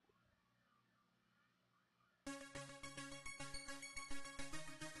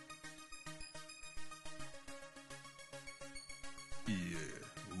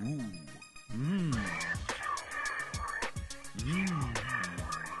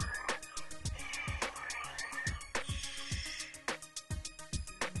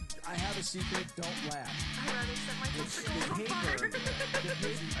have a secret, don't laugh. I'd rather set my testicles on fire.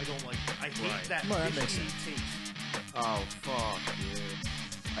 I don't like. I hate that. Well, that makes fishy sense. taste. Oh, fuck, dude.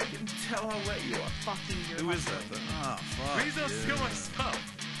 I can tell how wet you are. Fucking your Who is that? Oh, fuck. Please don't steal my stuff.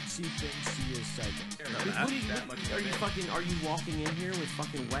 She thinks she is psychic. Are you walking in here with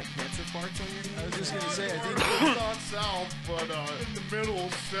fucking wet cancer farts on your I hands? was just gonna say, I think. It's not south, but in the middle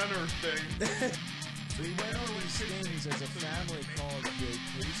center thing. So we went on these things as a family called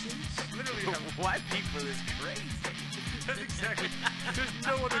vacations. Literally, White people is crazy. that's exactly. There's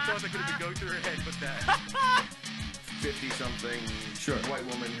no other thought that could have been going through her head but that. 50-something white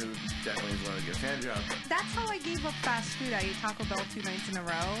woman who definitely is going to get a hand job. That's how I gave up fast food. I ate Taco Bell 2 nights in a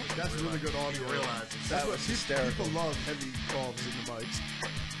row. That's really good audio. That was hysterical. People love heavy calls in the mics.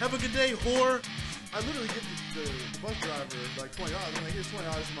 Have a good day, whore. I literally give the bus driver like $20. I'm like, here's $20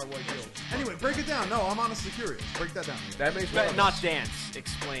 for my white bill. Anyway, break it down. No, I'm honestly curious. Break that down. That makes But not dance.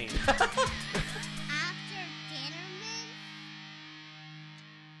 Explain. After dinner,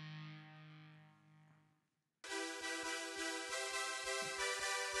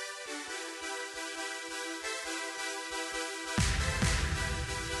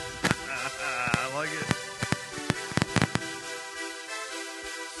 I like it.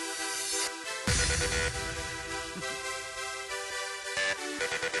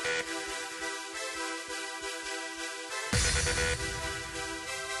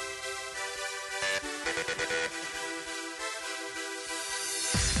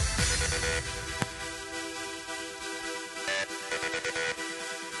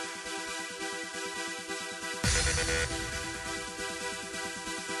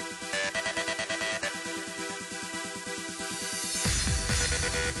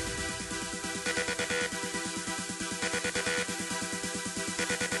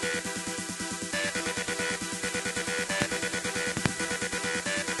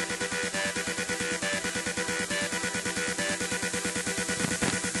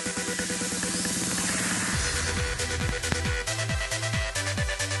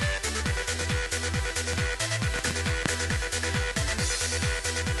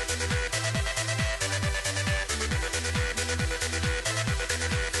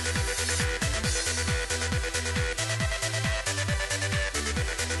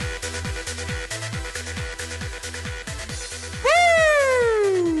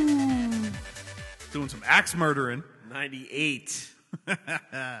 Doing some axe murdering. 98.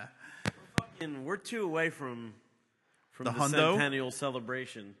 We're 2 away from The the hundo? centennial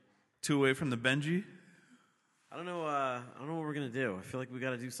celebration. 2 away from the Benji. I don't know what we're gonna do. I feel like we got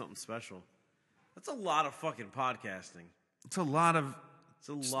to do something special. That's a lot of fucking podcasting. It's a lot of It's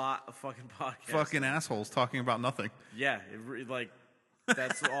a lot of fucking podcasting. fucking assholes talking about nothing. Yeah,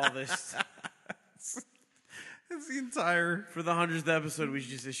 that's all this. It's the entire. For the 100th episode, we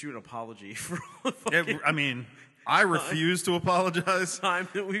should just issue an apology for all the fucking I mean, I refuse to apologize. time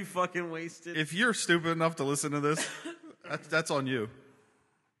that we fucking wasted. If you're stupid enough to listen to this, that's on you.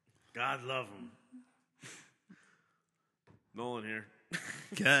 God love him. Nolan here.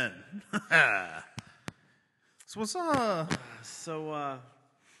 Ken. So what's up? So I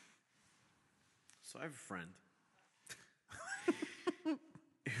have a friend.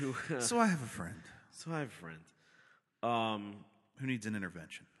 who? So I have a friend So I have a friend. who needs an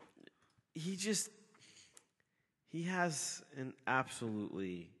intervention. He has an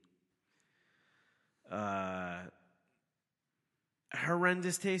absolutely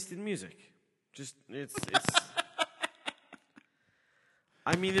horrendous taste in music. Just it's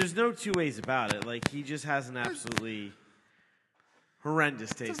I mean, there's no two ways about it. Like, he just has an absolutely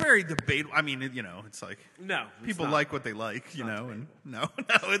horrendous taste. It's a very debatable. I mean, it's like No, it's people not. like what they like, and no,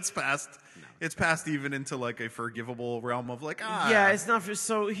 it's past. It's past even into like a forgivable realm of like Yeah, it's not for.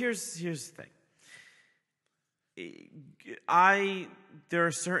 So here's the thing. There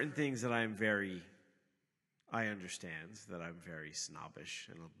are certain things that I understand that I'm very snobbish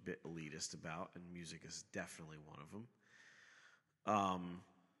and a bit elitist about, and music is definitely one of them.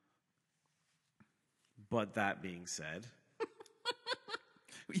 But that being said,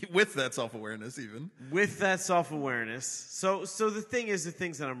 with that self-awareness, so the thing is, the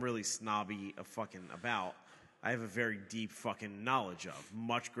things that I'm really snobby about, I have a very deep fucking knowledge of,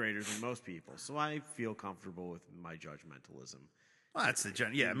 much greater than most people. So I feel comfortable with my judgmentalism. well, that's the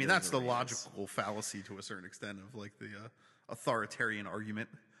I mean, that's the logical fallacy to a certain extent of like the authoritarian argument.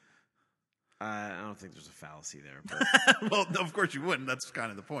 I don't think there's a fallacy there. But Well, of course you wouldn't. That's kind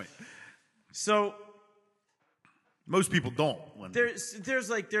of the point. so Most people don't. there's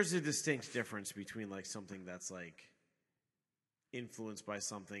a distinct difference between like something that's like influenced by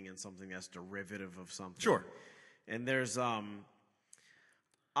something and something that's derivative of something. Sure. And there's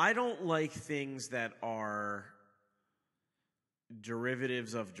I don't like things that are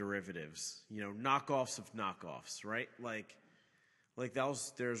derivatives of derivatives. You know, knockoffs of knockoffs, right? Like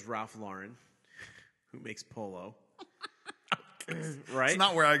there's Ralph Lauren, who makes polo. Right? It's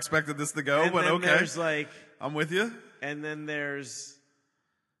not where I expected this to go, and but then okay. There's I'm with you. And then there's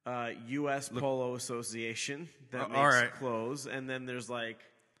U.S. Polo Association that makes all right. clothes, and then there's I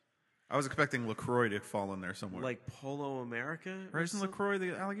was expecting LaCroix to fall in there somewhere. like Polo America, right? Isn't LaCroix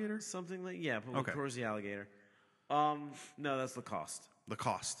the alligator? something like but Okay. LaCroix's the alligator. No, that's Lacoste.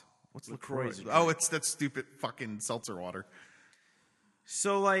 Lacoste. What's LaCroix LaCroix? is a Oh, drink. it's that stupid fucking seltzer water.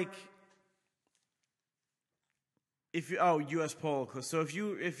 So if you U.S. Polo Club. So if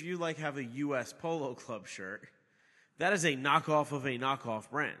you like have a U.S. Polo Club shirt, that is a knockoff of a knockoff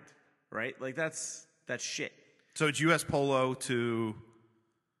brand, right? Like that's shit. So it's U.S. Polo to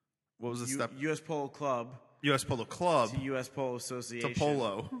what was the step? U.S. Polo Club U.S. Polo Club to U.S. Polo Association to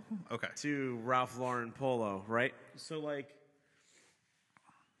Polo. Okay. to Ralph Lauren Polo, right? So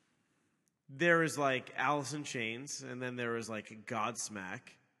there is Alice in Chains, and then there is Godsmack,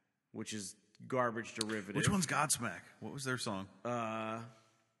 which is garbage derivative. Which one's Godsmack? What was their song? Oh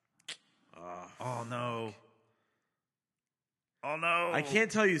no. Oh no. I can't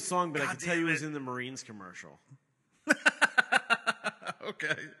tell you the song, but I God can tell you it damn was it. in the Marines commercial.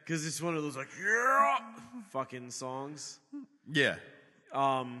 Okay. Because it's one of those fucking songs. Yeah.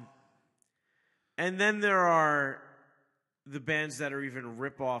 And then there are the bands that are even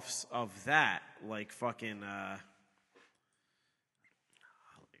rip-offs of that, like fucking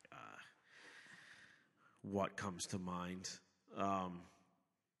what comes to mind?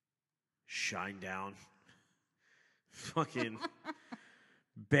 Shinedown. Fucking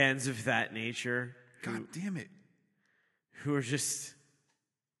bands of that nature. God damn it. Who are just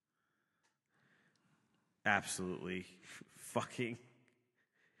absolutely fucking.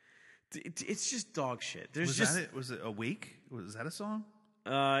 It's just dog shit. There's Was that it? Was it Awake? Was that a song?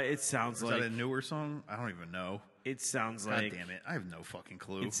 It sounds Was like that a newer song? I don't even know. it sounds God like damn it. I have no fucking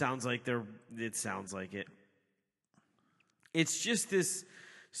clue. it sounds like they're. It sounds like it. It's just this.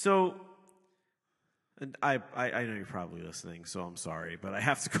 So, and I know you're probably listening, so I'm sorry, but I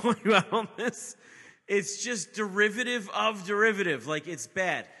have to call you out on this. It's just derivative of derivative. Like, it's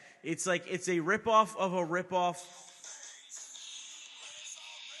bad. It's like it's a ripoff of a ripoff.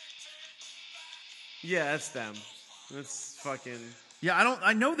 Yeah, that's them. That's fucking. Yeah,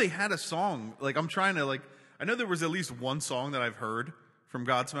 I know they had a song. Like, I'm trying to, I know there was at least one song that I've heard from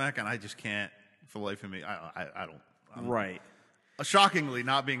Godsmack, and I just can't, for the life of me, I don't. Right. Shockingly,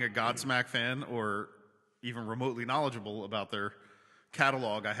 not being a Godsmack fan or even remotely knowledgeable about their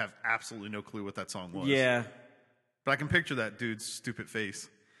catalog, I have absolutely no clue what that song was. Yeah. But I can picture that dude's stupid face.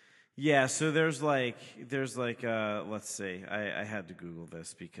 Yeah, so there's let's see. I had to Google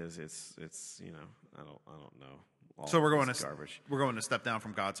this because it's I don't know. All So we're going this to garbage. We're going to step down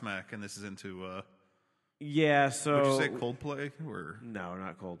from Godsmack, and this is into Yeah, so would you say Coldplay or no,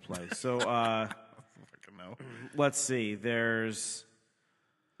 not Coldplay. So I fucking know. let's see. There's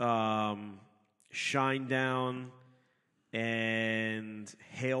Shinedown and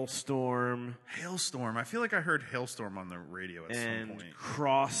Hailstorm Hailstorm. I feel like I heard Hailstorm on the radio at some and point.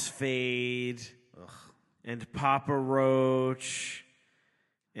 Crossfade and Papa Roach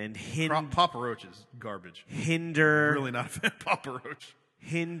and Papa Roach is garbage. Hinder. Really not a fan of Papa Roach.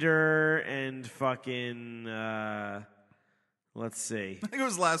 Hinder and fucking let's see. I think it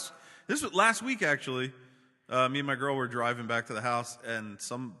was last week actually. Me and my girl were driving back to the house, and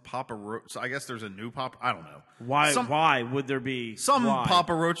some Papa Roach. So I guess there's a new Papa. I don't know Why would there be why?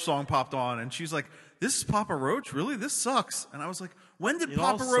 Papa Roach song popped on, and she's like, "This is Papa Roach, really? This sucks." And I was like, "When did It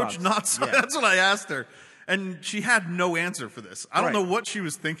all Papa Roach sucks. not suck?" Yeah. That's what I asked her, and she had no answer for this. I don't Right. know what she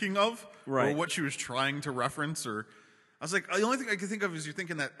was thinking of, or Right. what she was trying to reference, or I was like, the only thing I can think of is you're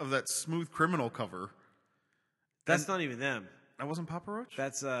thinking of that Smooth Criminal cover. That's not even them. That wasn't Papa Roach.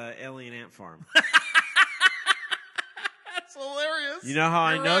 That's Alien Ant Farm. That's hilarious. You know how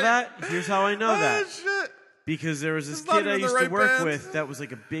I You're know right. that? Here's how I know that. Shit. Because there was this It's not kid I even the used to right work band. with that was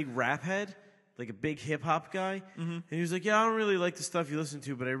like a big rap head, like a big hip hop guy. Mm-hmm. And he was like, "Yeah, I don't really like the stuff you listen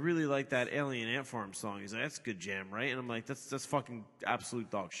to, but I really like that Alien Ant Farm song." He's like, "That's a good jam, right?" And I'm like, "That's fucking absolute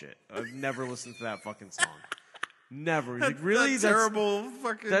dog shit. I've never listened to that fucking song. Never." He's like, "Really? That terrible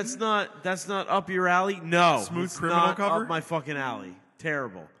fucking. That's not up your alley." No, Smooth it's Criminal not cover? up my fucking alley.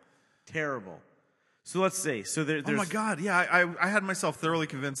 Terrible. So let's see. So there's Oh my god! Yeah, I had myself thoroughly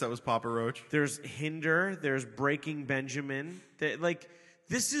convinced that was Papa Roach. There's Hinder. There's Breaking Benjamin.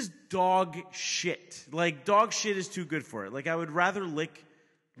 This is dog shit. Like, dog shit is too good for it. Like, I would rather lick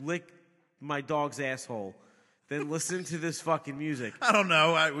my dog's asshole than listen to this fucking music. I don't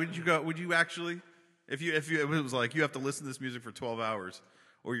know. Would you actually? If it was like you have to listen to this music for 12 hours,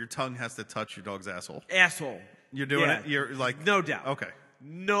 or your tongue has to touch your dog's asshole. Asshole. You're doing Yeah. it. You're like No doubt. Okay.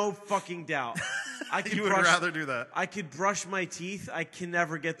 No fucking doubt. I could You would rather do that. I could brush my teeth. I can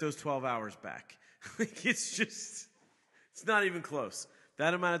never get those 12 hours back. Like it's not even close.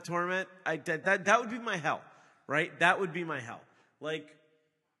 That amount of torment, that would be my hell, right? That would be my hell. Like,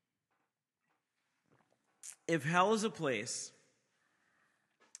 if hell is a place,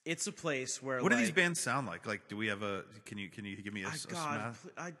 it's a place where. What do these bands sound like? Like, do we have a? Can you give me a? God,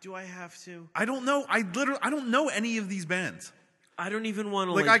 do I have to? I don't know. I don't know any of these bands. I don't even want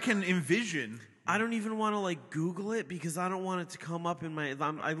to Like I can envision. I don't even want to like Google it because I don't want it to come up in my.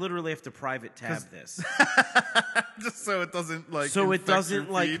 I literally have to private tab this, Just so it doesn't like. so it infect your doesn't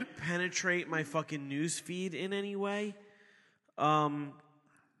feed. like penetrate my fucking news feed in any way. I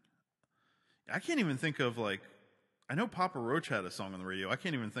can't even think of like. I know Papa Roach had a song on the radio. I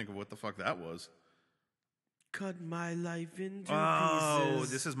can't even think of what the fuck that was. Cut my life into Oh,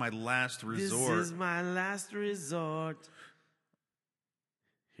 pieces. this is my last resort. This is my last resort.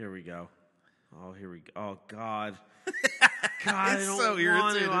 Here we go. Oh, here we go. Oh, God. God, I It's don't so want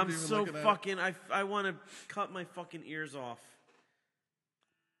irritating to. I'm even so looking at it. fucking. I want to cut my fucking ears off.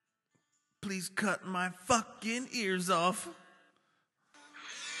 Please cut my fucking ears off.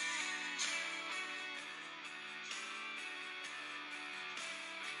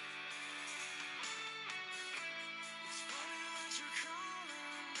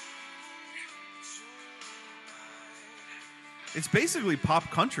 It's basically pop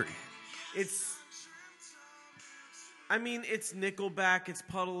country. I mean, it's Nickelback, it's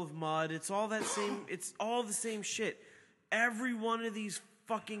Puddle of Mud, it's all that same, it's all the same shit. Every one of these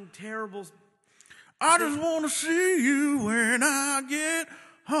fucking terrible. I just want to see you when I get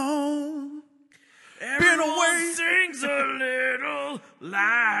home. Everyone away. sings a little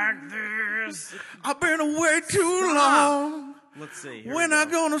like this. I've been away too Stop. long. Let's see. Here When we I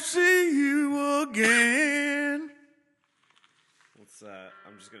go. gonna see you again? Let's.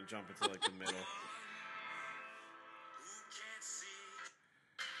 I'm just gonna jump into like the middle.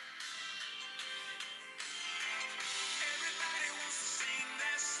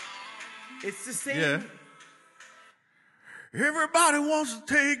 It's the same. Yeah. Everybody wants to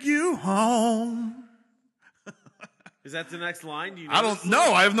take you home. Is that the next line? Do you know I don't this?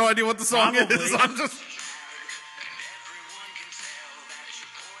 know. I have no idea what the song Probably. is. I'm just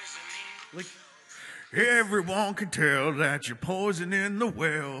Like, everyone can tell that you're poisoning the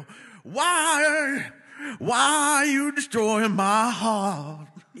well. Why are you destroying my heart?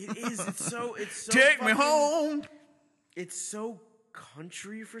 it is. It's so. Take me fucking- home. It's so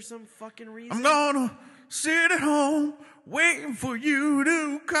country for some fucking reason. I'm gonna sit at home waiting for you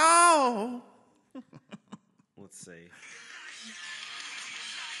to call. Let's see.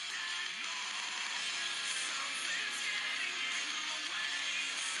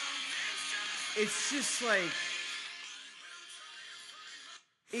 It's just like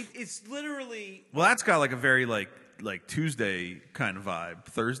it's literally Well, that's got like a very like Tuesday kind of vibe.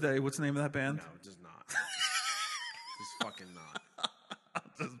 Thursday, what's the name of that band? no, it does not. It's fucking not.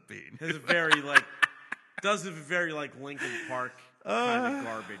 Just being. It has a very like does have a very like Linkin Park kind of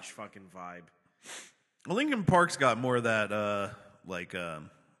garbage fucking vibe. Well, Linkin Park's got more of that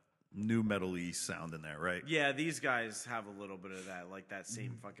new metal-y sound in there, right? Yeah, these guys have a little bit of that, like that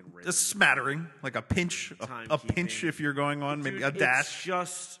same fucking rhythm. A smattering, like a pinch, a Timekeeping. pinch if you're going on, maybe Dude, a dash. It's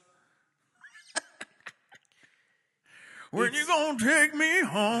just When it's- you gonna take me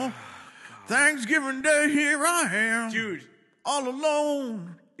home? Thanksgiving Day, here I am, dude. all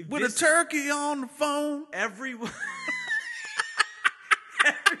alone with This- a turkey on the phone. Every one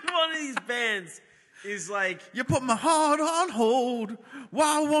of these bands is like You put my heart on hold.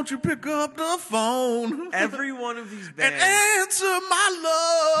 Why won't you pick up the phone every one of these and bands. answer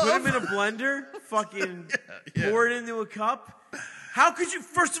my Put love? them in a blender, fucking Yeah. pour it into a cup. How could you?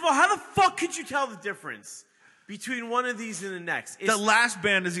 First of all, how the fuck could you tell the difference between one of these and the next? It's The last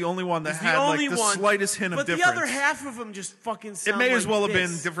band is the only one that the had only like the one, slightest hint but of difference. the other half of them just fucking It sound may as like well have this.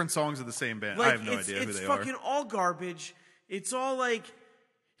 been different songs of the same band. Like, I have no idea who it's they fucking are. all garbage. It's all like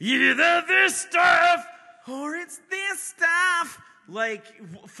either this stuff or it's this stuff. Like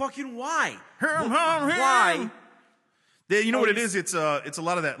fucking why? Why? You know what it you is? It's a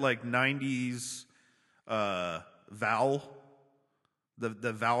lot of that like '90s Val,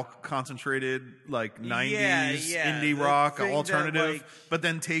 the Val concentrated like '90s yeah, indie the rock thing that, alternative, like- but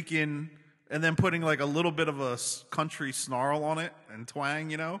then taking and then putting like a little bit of a country snarl on it and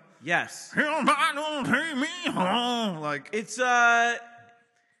twang. You know, Yes. Everybody gonna take me home. Like It's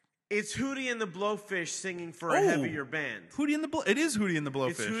It's Hootie and the Blowfish singing for a heavier band. It is Hootie and the Blowfish.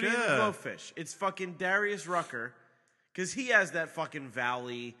 It's Hootie and the Blowfish. It's fucking Darius Rucker, because he has that fucking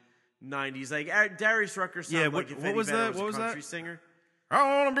Valley 90s. Like Darius Rucker sounds like if what was that? What was a country that? singer.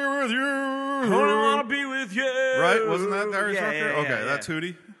 I wanna be with you. I wanna be with you. Right? Wasn't that Darius Rucker? Yeah, okay, that's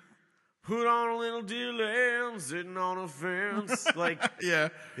Hootie. Put on a little deer lamb, sitting on a fence. Like, Yeah.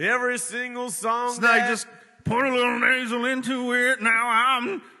 every single song. So now you just put a little nasal into it. Now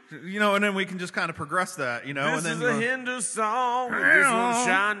I'm, and then we can just kind of progress that, This and then is a Hindu song. This one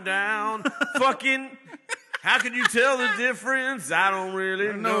shine down. Fucking, how can you tell the difference? I don't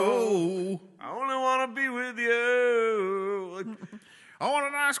really know. I only want to be with you. I want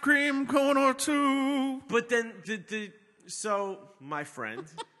an ice cream cone or two. But then, so my friend,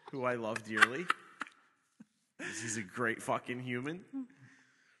 who I love dearly, he's a great fucking human.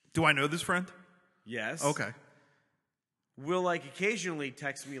 Do I know this friend? Yes. Okay. Will occasionally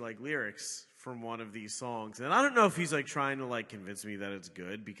text me lyrics from one of these songs, and I don't know if he's trying to convince me that it's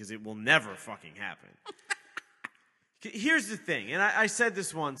good, because it will never fucking happen. Here's the thing, and I said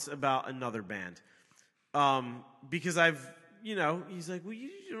this once about another band, because he's like, well,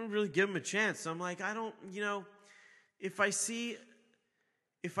 you don't really give him a chance. I'm like, I don't, if I see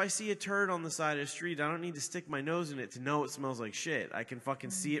a turd on the side of the street, I don't need to stick my nose in it to know it smells like shit. I can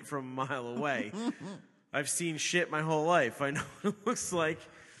fucking see it from a mile away. I've seen shit my whole life. I know what it looks like.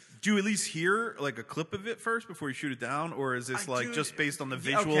 Do you at least hear a clip of it first before you shoot it down, or is this just based on the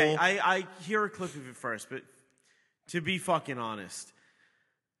visual? Okay, I hear a clip of it first, but to be fucking honest,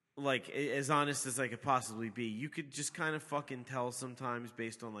 as honest as I could possibly be, you could just kind of fucking tell sometimes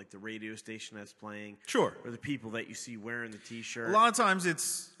based on the radio station that's playing, Sure, or the people that you see wearing the T-shirt. A lot of times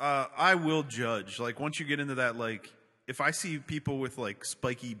it's I will judge. Once you get into that, if I see people with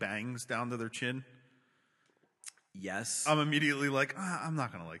spiky bangs down to their chin. Yes. I'm immediately I'm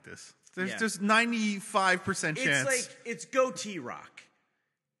not going to like this. There's Yeah. just 95% chance. It's goatee rock.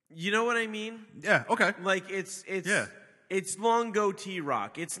 You know what I mean? Yeah, okay. It's long goatee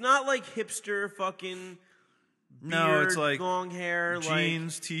rock. It's not hipster fucking beard, No, it's long hair,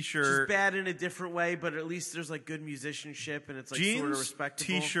 jeans, just T-shirt. bad in a different way, but at least there's good musicianship, and it's Jeans, sort of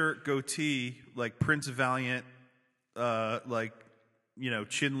respectable. T-shirt, goatee, Prince Valiant,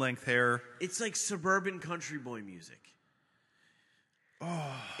 chin length hair. It's suburban country boy music.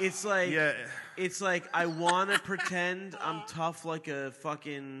 Oh, it's it's I want to pretend I'm tough like a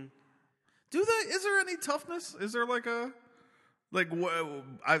fucking. Is there any toughness? Is there I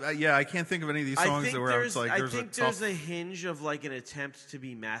can't think of any of these songs where it's I think there's a hinge of an attempt to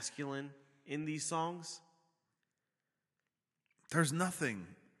be masculine in these songs. There's nothing,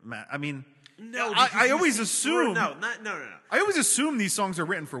 Matt. I mean, no. I always assume. No. I always assume these songs are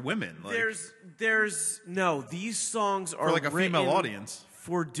written for women. These songs are for a female audience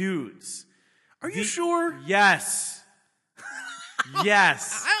for dudes. Are you sure? Yes.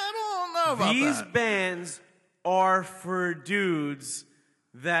 Yes. I don't know about these that. bands are for dudes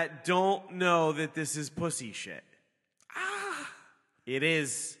that don't know that this is pussy shit. It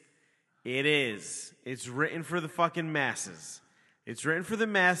is. It's written for the fucking masses. It's written for the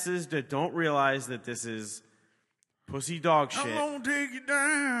masses that don't realize that this is pussy dog shit. I'm gonna take you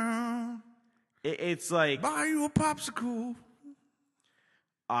down. It's buy you a popsicle.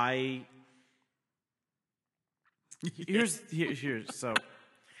 Here's so.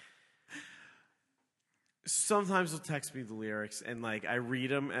 Sometimes he'll text me the lyrics, and I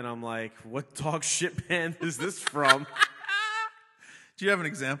read them, and I'm like, "What dog shit band is this from?" Do you have an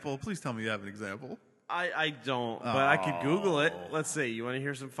example? Please tell me you have an example. I don't, but I could Google it. Let's see. You want to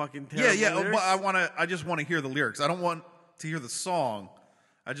hear some fucking terrible lyrics? But I just want to hear the lyrics. I don't want to hear the song.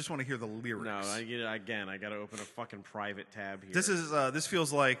 I just want to hear the lyrics. No, I got to open a fucking private tab here. This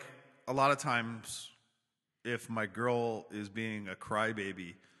feels like a lot of times, if my girl is being a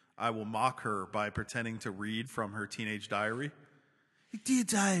crybaby, I will mock her by pretending to read from her teenage diary. Dear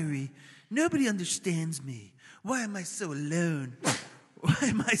diary, nobody understands me. Why am I so alone? Why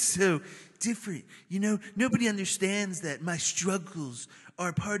am I so different? Nobody understands that my struggles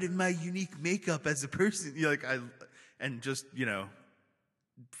are part of my unique makeup as a person.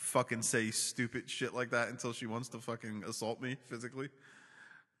 Fucking say stupid shit like that until she wants to fucking assault me physically.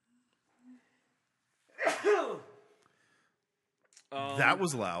 That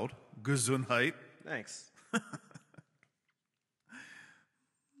was loud. Gesundheit. Thanks.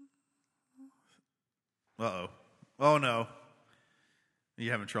 Uh-oh. Oh, no. Are you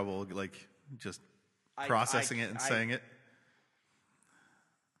having trouble, just processing it and saying it?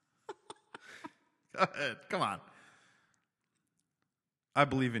 Go ahead. Come on. I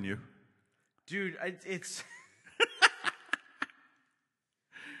believe in you. Dude, it's...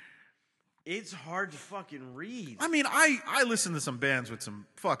 It's hard to fucking read. I mean, I listen to some bands with some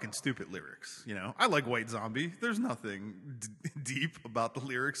fucking stupid lyrics, you know? I like White Zombie. There's nothing deep about the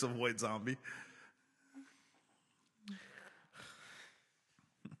lyrics of White Zombie.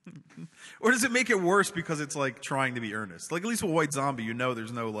 Or does it make it worse because it's, like, trying to be earnest? Like, at least with White Zombie, you know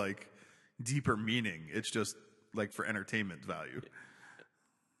there's no, like, deeper meaning. It's just, like, for entertainment value.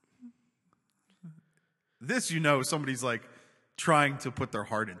 This, you know, somebody's, like, trying to put their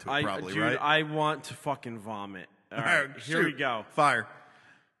heart into it, probably, dude, right? I want to fucking vomit. All right, here we go. Fire.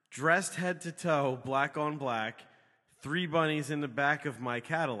 Dressed head to toe, black on black, 3 bunnies in the back of my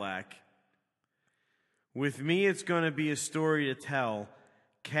Cadillac. With me, it's going to be a story to tell.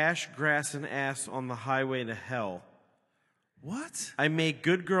 Cash, grass, and ass on the highway to hell. What? I make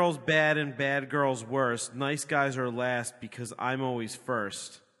good girls bad and bad girls worse. Nice guys are last because I'm always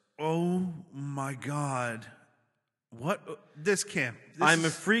first. Oh, my God. What? This can't. I'm a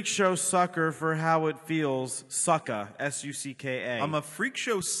freak show sucker for how it feels. Sucka. S-U-C-K-A. I'm a freak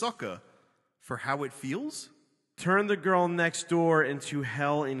show sucker for how it feels? Turn the girl next door into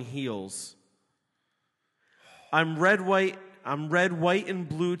hell in heels. I'm red, white, and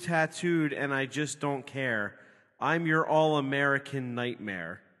blue tattooed, and I just don't care. I'm your all-American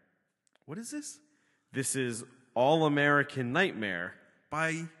nightmare. What is this? This is All-American Nightmare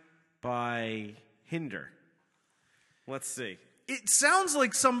By Hinder. Let's see. It sounds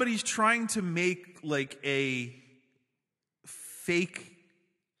like somebody's trying to make like a fake,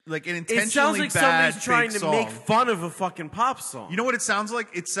 like an intentionally It sounds like bad somebody's trying fake to make fun of a fucking pop song. You know what it sounds like?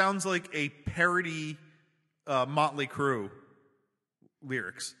 It sounds like a parody Motley Crue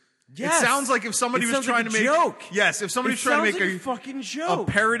lyrics. Yes. It sounds like if somebody was trying to make joke. Yes, if somebody was trying to make a fucking joke.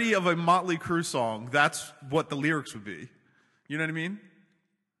 a parody of a Motley Crue song, that's what the lyrics would be. You know what I mean?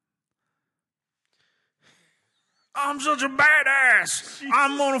 I'm such a badass. Jesus.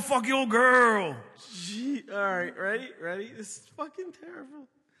 I'm gonna fuck your girl. All right, ready? This is fucking terrible.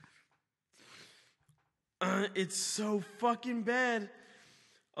 It's so fucking bad.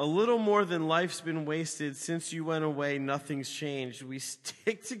 A little more than life's been wasted since you went away. Nothing's changed. We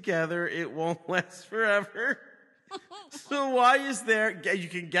stick together. It won't last forever. So why is there? You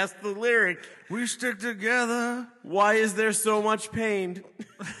can guess the lyric. We stick together. Why is there so much pain?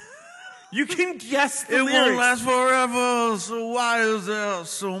 You can guess the lyrics. It won't last forever, so why is there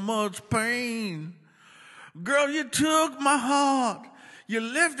so much pain? Girl, you took my heart. You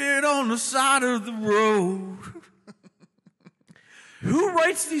left it on the side of the road. Who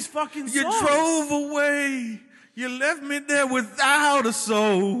writes these fucking songs? You drove away. You left me there without a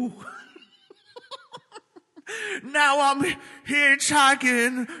soul. Now I'm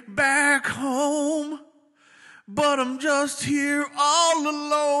hitchhiking back home. But I'm just here all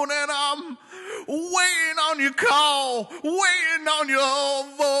alone, and I'm waiting on your call, waiting on your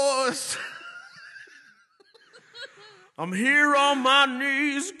voice. I'm here on my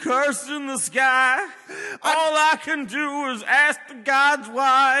knees, cursing the sky. All I can do is ask the gods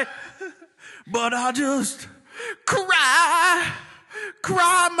why. But I just cry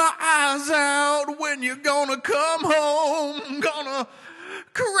my eyes out when you're gonna come home. Gonna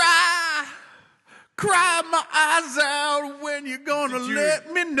cry my eyes out when you're gonna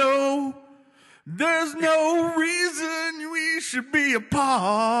let me know there's no reason we should be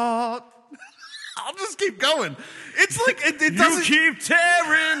apart. I'll just keep going. It's like it doesn't. You keep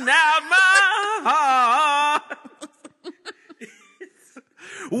tearing out my heart.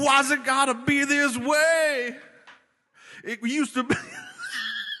 Why's it gotta be this way? It used to be.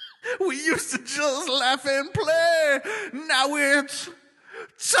 We used to just laugh and play. Now it's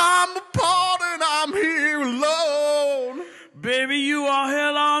time apart and I'm here alone. Baby, you are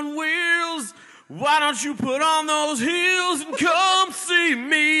hell on wheels. Why don't you put on those heels and come see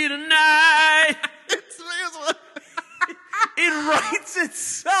me tonight? It writes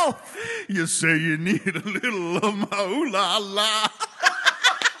itself. You say you need a little of my ooh la la.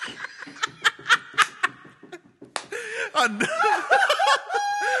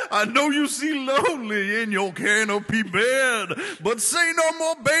 I know you see lonely in your canopy bed, but say no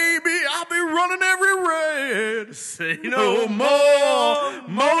more, baby, I'll be running every red. Say no more,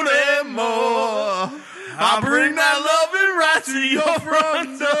 I'll bring that loving right to your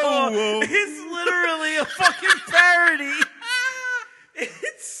front door. It's literally a fucking parody.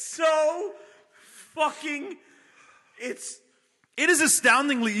 It's so fucking, It is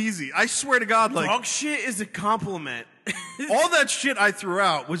astoundingly easy. I swear to God, like dog shit is a compliment. all that shit I threw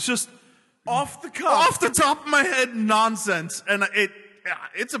out was just Off the cuff. off the top of my head nonsense, and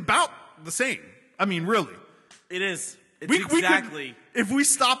it's about the same. I mean, really. It is. It's We could- exactly. if we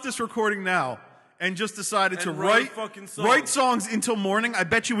stop this recording now and just decided to And write a write fucking song. write songs until morning, I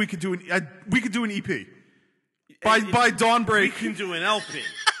bet you we could do an EP by dawn We break. can do an LP.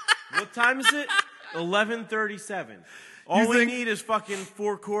 What time is it? 11:37. All we think need is fucking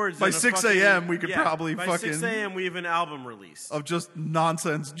 4 chords. by and a 6 fucking- a.m. we could probably by fucking 6 a.m. we have an album release. of just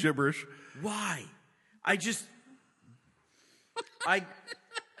nonsense gibberish. Why?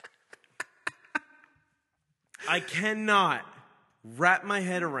 I cannot wrap my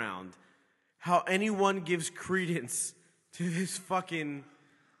head around how anyone gives credence to this fucking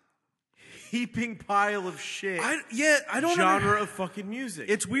heaping pile of shit I don't genre of fucking music.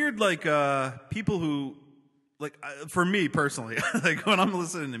 It's weird, like people who, like, for me personally, like when I'm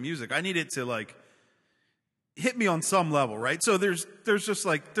listening to music, I need it to like hit me on some level, right? So there's just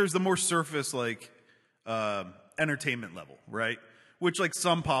like there's the more surface like entertainment level, right? Which like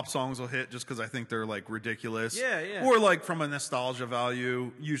some pop songs will hit just because I think they're like ridiculous, Yeah. or like from a nostalgia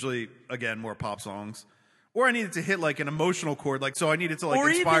value. Usually, again, more pop songs. Or I need it to hit like an emotional chord, like so I need it to like or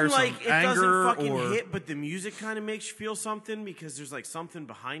inspire even like some it anger doesn't fucking or hit, but the music kind of makes you feel something because there's like something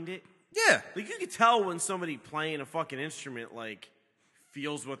behind it. yeah. Like you can tell when somebody playing a fucking instrument like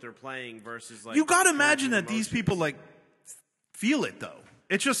feels what they're playing versus like You gotta going imagine through that these emotions. people like feel it though.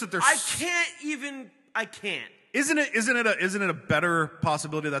 It's just that they're. I can't. Isn't it a better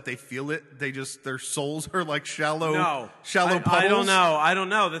possibility that they feel it? They just their souls are like shallow puddles. I don't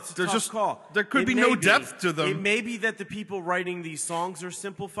know. That's a There's tough just- call. there could It be may no depth to them. It may be that the people writing these songs are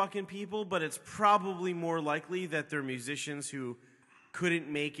simple fucking people, but it's probably more likely that they're musicians who couldn't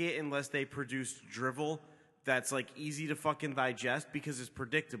make it unless they produced drivel that's like easy to fucking digest because it's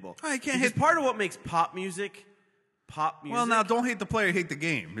predictable. I can't Because hit- part of what makes pop music. Well, now don't hate the player, hate the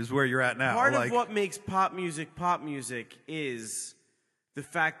game is where you're at now. Part like, of what makes pop music is the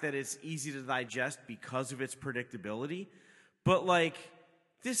fact that it's easy to digest because of its predictability. But like,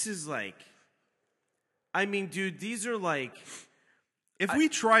 this is like, I mean, dude, these are like, if we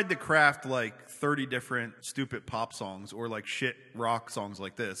tried to craft like 30 different stupid pop songs or like shit rock songs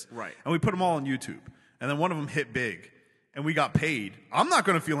like this, Right. and we put them all on YouTube, and then one of them hit big, and we got paid, I'm not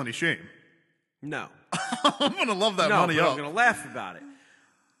going to feel any shame. no. I'm going to love that No, money but up. I'm going to laugh about it.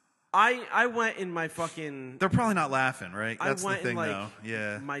 I went in my fucking... They're probably not laughing, right? That's I went the thing, in like though.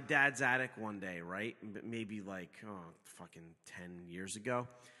 Yeah. my dad's attic one day, right? Maybe like fucking 10 years ago,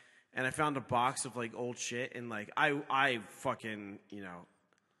 and I found a box of like old shit, and like I fucking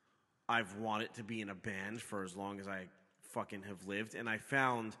I've wanted to be in a band for as long as I fucking have lived, and I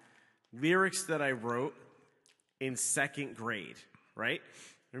found lyrics that I wrote in 2nd grade, right?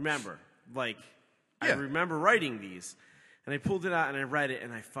 Remember, like I Yeah. remember writing these. And I pulled it out and I read it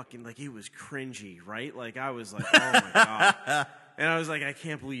and I fucking, like, it was cringy, right? Like, I was like, oh my God. And I was like, I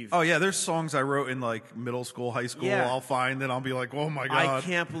can't believe. Oh, yeah, there's songs I wrote in like middle school, high school. Yeah. I'll find and I'll be like, oh my God. I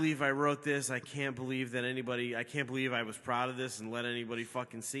can't believe I wrote this. I can't believe I was proud of this and let anybody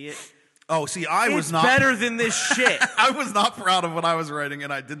fucking see it. Oh, see, I was It's not better than this shit. I was not proud of what I was writing,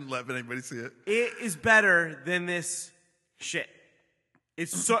 and I didn't let anybody see it. It is better than this shit.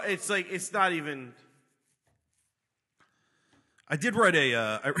 It's like, it's not even. I did write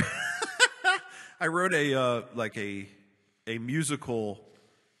I wrote a musical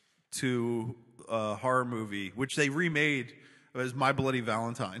to a horror movie, which they remade as My Bloody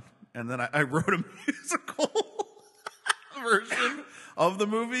Valentine, and then I wrote a musical version of the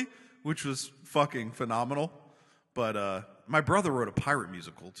movie, which was fucking phenomenal. But my brother wrote a pirate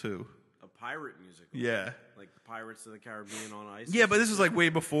musical too. A pirate musical. Yeah. Like Pirates of the Caribbean on Ice. Yeah, but this is like way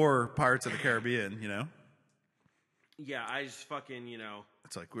before Pirates of the Caribbean, you know? Yeah, I just fucking,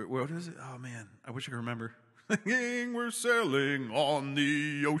 It's like, what is it? Oh, man. I wish I could remember. We're sailing on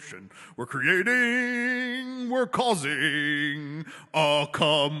the ocean. We're creating, we're causing a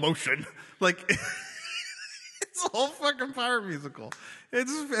commotion. Like, it's a whole fucking pirate musical.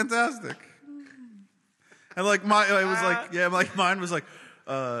 It's fantastic. And like, mine was like,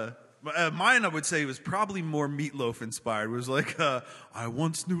 mine I would say was probably more Meatloaf inspired. It was like, I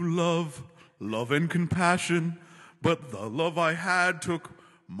once knew love and compassion. But the love I had took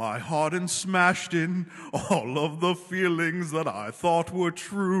my heart and smashed in all of the feelings that I thought were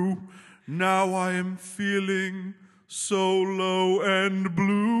true. Now I am feeling so low and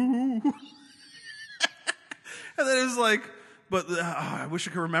blue. And then it was like, but I wish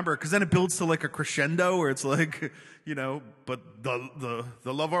I could remember, because then it builds to like a crescendo where it's like, but the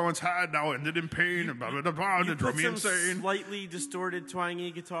love I once had now ended in pain and blah, blah, blah, blah, You it drove put me some insane. slightly distorted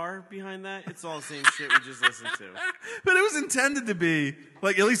twangy guitar behind that. It's all the same shit we just listened to. But it was intended to be,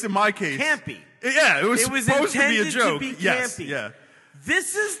 like, at least in my case. Campy. Yeah, it was supposed to be a intended joke. to be Yes, campy. yeah.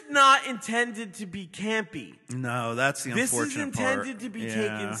 This is not intended to be campy. No, that's the This unfortunate is intended part. to be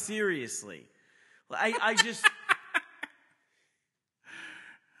Yeah. taken seriously. I just.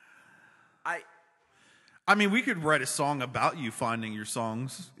 I mean, we could write a song about you finding your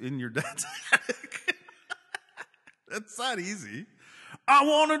songs in your dad's attic. That's not easy. I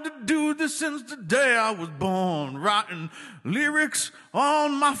wanted to do this since the day I was born, writing lyrics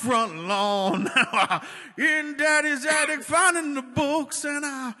on my front lawn. Now in Daddy's attic, finding the books, and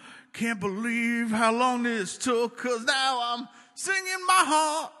I can't believe how long this took, 'cause now I'm singing my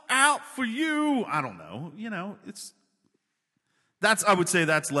heart out for you. I don't know, I would say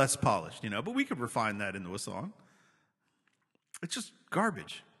that's less polished, but we could refine that into a song. It's just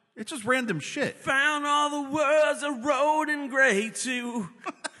garbage. It's just random shit. Found all the words I wrote in grade 2.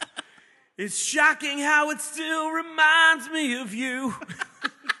 It's shocking how it still reminds me of you. Who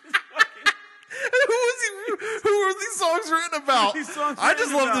are these songs written about? I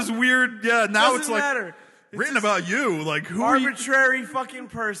just love this weird, now Doesn't it's like matter. written about you. Like, who are you? Arbitrary fucking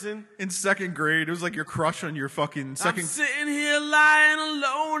person. In second grade, it was like your crush on your fucking second. I'm sitting here lying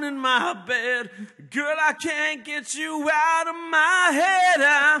alone in my bed. Girl, I can't get you out of my head.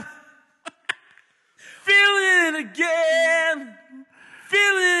 I'm feeling it again.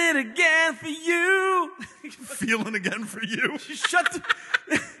 Feeling it again for you. Feeling again for you. Shut the...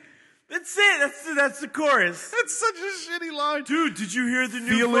 That's it. That's the chorus. That's such a shitty line. Dude, did you hear the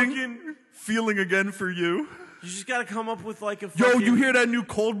new Feeling again for you. You just gotta come up with like a Yo, you hear that new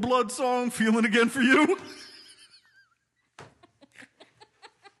Cold Blood song, Feeling Again for You?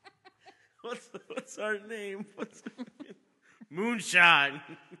 What's our name? Moonshine.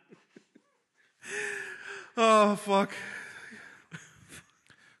 Oh, fuck.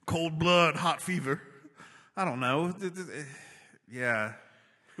 Cold Blood, Hot Fever. I don't know. Yeah.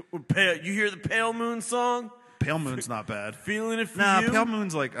 You hear the Pale Moon song? Pale Moon's not bad. Feeling it for you? Nah, Pale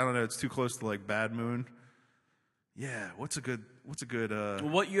Moon's like, I don't know, it's too close to like Bad Moon. Yeah, what's a good Well,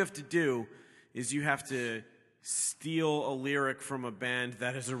 what you have to do is you have to steal a lyric from a band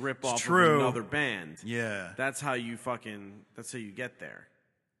that is a ripoff of another band. Yeah. That's how you get there.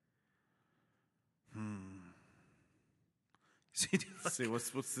 Let's see,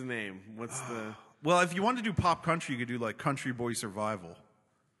 what's the name? What's the Well, if you want to do pop country, you could do like Country Boy Survival.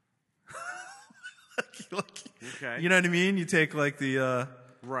 Okay. You know what I mean? You take like the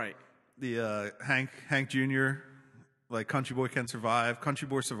right. The Hank Jr., like Country Boy Can Survive. Country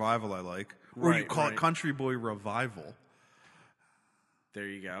Boy Survival I like. Or you call it Country Boy Revival. There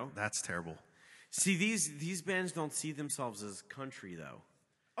you go. That's terrible. See, these bands don't see themselves as country though.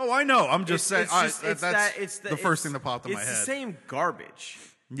 Oh, I know. I'm just saying. That's the first thing that popped in my head. It's the same garbage.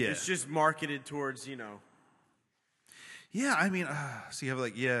 Yeah. It's just marketed towards, Yeah, I mean, so you have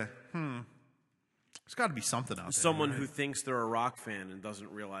like, there's got to be something out there. Someone who thinks they're a rock fan and doesn't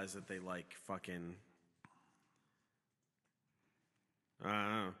realize that they like fucking... I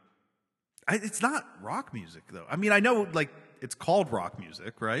don't know. It's not rock music, though. I mean, I know, like, it's called rock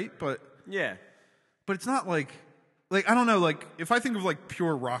music, right? But yeah. But it's not like, I don't know, like, if I think of, like,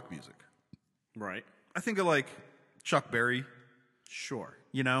 pure rock music. Right. I think of, like, Chuck Berry. Sure.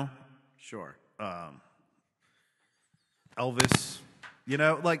 You know? Sure. Elvis. You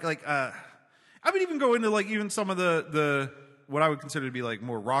know? I would even go into, like, even some of the what I would consider to be, like,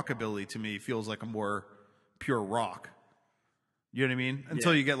 more rockabilly to me feels like a more pure rock. You know what I mean?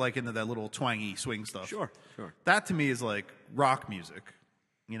 Until you get, like, into that little twangy swing stuff. Sure. That to me is like rock music.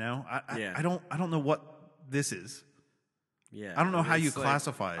 You know? I don't know what this is. Yeah. I don't know how you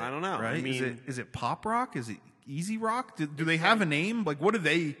classify it. I don't know. Right? I mean, is it pop rock? Is it easy rock? Do they have a name? Like, what do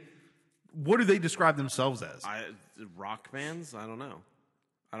they describe themselves as? Rock bands? I don't know.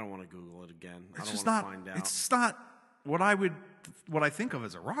 I don't want to Google it again. I don't just want not. to find out. It's just not what I think of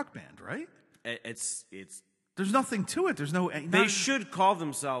as a rock band, right? It's. There's nothing to it. There's no. They should call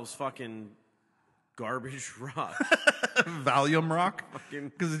themselves fucking garbage rock. Valium rock,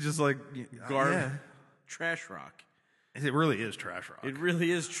 because it's just like trash rock. It really is trash rock. It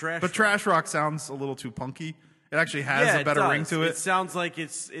really is trash. But trash rock sounds a little too punky. It actually has a better ring to it. It sounds like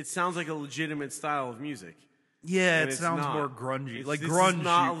a legitimate style of music. Yeah, and it sounds more grungy. This grunge is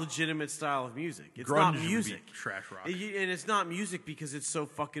not a legitimate style of music. It's not music. Trash rock. And it's not music because it's so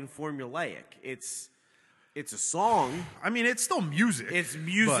fucking formulaic. It's a song. I mean, it's still music. It's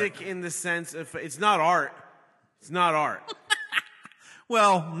music in the sense of it's not art. It's not art.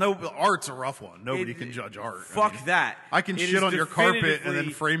 Well, no, art's a rough one. Nobody can judge art. Fuck that. I can shit on your carpet and then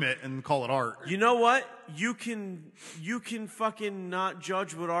frame it and call it art. You know what? You can fucking not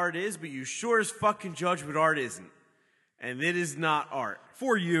judge what art is, but you sure as fucking judge what art isn't. And it is not art.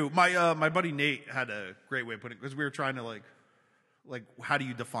 For you, my buddy Nate had a great way of putting it, because we were trying to like how do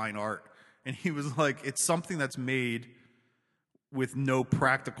you define art? And he was like, it's something that's made with no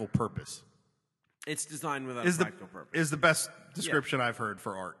practical purpose. It's designed without is a the practical purpose. is the best description I've heard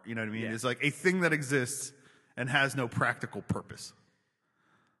for art. You know what I mean? Yeah. It's like a thing that exists and has no practical purpose.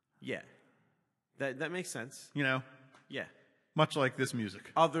 Yeah. That makes sense. You know, Yeah. much like this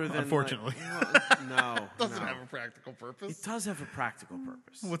music. Other than unfortunately, no, doesn't no. have a practical purpose. It does have a practical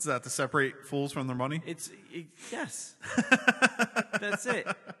purpose. What's that? To separate fools from their money? Yes. That's it.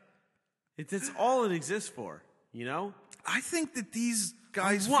 That's all it exists for. You know. I think that these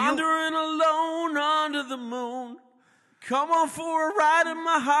guys Wandering alone under the moon. Come on for a ride in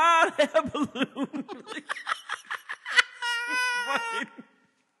my hot air balloon.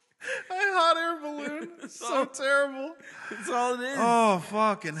 A hot air balloon. So terrible. That's all it is. Oh,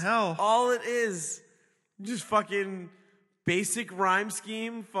 fucking hell. All it is. Just fucking basic rhyme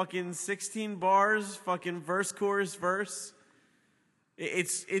scheme. Fucking 16 bars. Fucking verse, chorus, verse.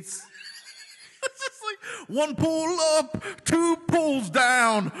 It's It's just like one pull up, two pulls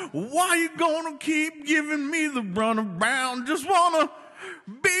down. Why you gonna keep giving me the runaround? Just wanna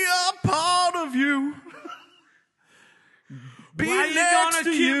be a part of you. Be why you next gonna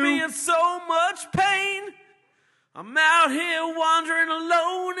to keep you. me in so much pain? I'm out here wandering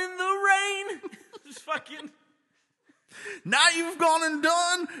alone in the rain. Just fucking. Now you've gone and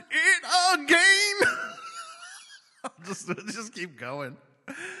done it again. just keep going.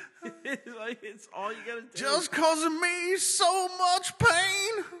 It's all you gotta do. Just causing me so much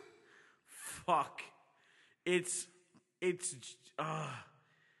pain. Fuck. It's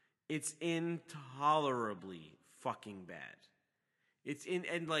intolerably fucking bad.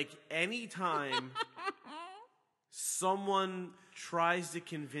 And like anytime someone tries to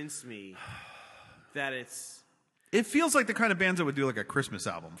convince me that It feels like the kind of bands that would do like a Christmas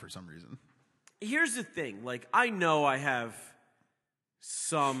album for some reason. here's the thing, like I know I have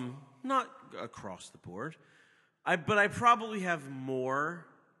some, not across the board, but I probably have more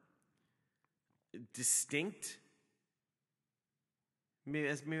distinct, maybe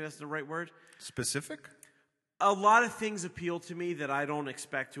that's the right word, Specific? a lot of things appeal to me that I don't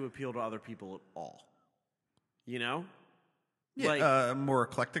expect to appeal to other people at all. You know? Yeah, more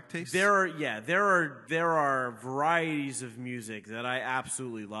eclectic taste. There are varieties of music that I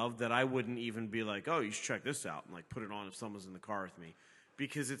absolutely love that I wouldn't even be like, oh, you should check this out and like put it on if someone's in the car with me.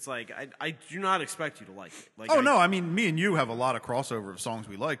 Because it's like I do not expect you to like it. Like, no, I mean me and you have a lot of crossover of songs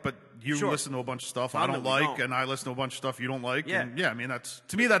we like, but you Sure. listen to a bunch of stuff Some I that don't we like, don't. and I listen to a bunch of stuff you don't like. Yeah. And I mean that's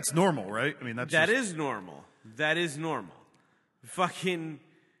to me that's normal, right? I mean that just, is normal. That is normal. Fucking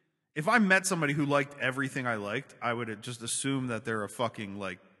if I met somebody who liked everything I liked, I would just assume that they're a fucking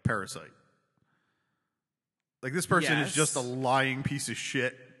like parasite. Like this person is Yes. just a lying piece of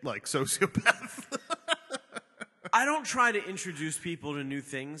shit, like sociopath. I don't try to introduce people to new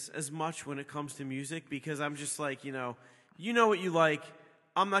things as much when it comes to music because I'm just like, you know what you like.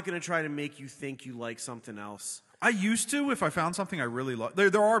 I'm not going to try to make you think you like something else. I used to, if I found something I really like.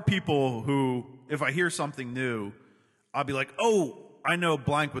 There are people who, if I hear something new, I'll be like, oh, I know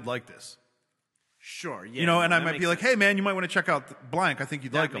blank would like this. Sure, yeah. You know, and I that might makes be like, sense. hey, man, you might want to check out blank. I think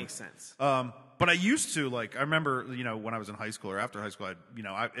you'd like That them. makes sense. But I used to, like, I remember, you know, when I was in high school or after high school,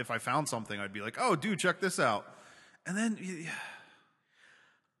 if I found something, I'd be like, oh, dude, check this out. And then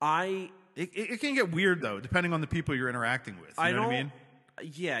it can get weird, though, depending on the people you're interacting with. You know what I mean?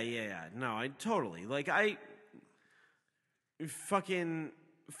 Yeah. No, I totally. Like, fucking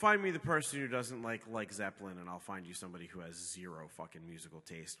find me the person who doesn't like Zeppelin, and I'll find you somebody who has zero fucking musical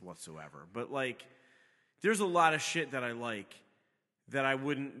taste whatsoever. But, like, there's a lot of shit that I like that I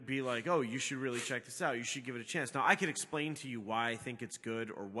wouldn't be like, oh, you should really check this out. You should give it a chance. Now, I could explain to you why I think it's good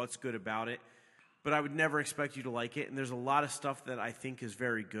or what's good about it, but I would never expect you to like it. And there's a lot of stuff that I think is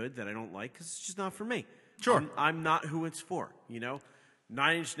very good that I don't like because it's just not for me. Sure. I'm not who it's for, you know?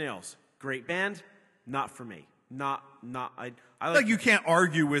 9 Inch Nails, great band, not for me. I Like, you can't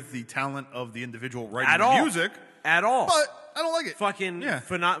argue with the talent of the individual writing at the all. music. At all. But I don't like it. Fucking Yeah.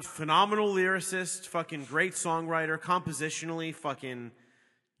 phenomenal lyricist, fucking great songwriter, compositionally, fucking,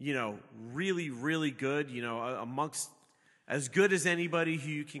 you know, really, really good, you know, amongst as good as anybody who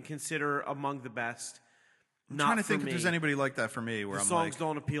you can consider among the best. I'm trying to think if there's anybody like that for me where The I'm songs like,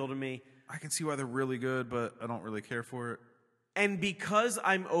 don't appeal to me. I can see why they're really good, but I don't really care for it. And because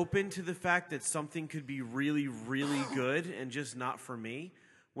I'm open to the fact that something could be really, really good and just not for me,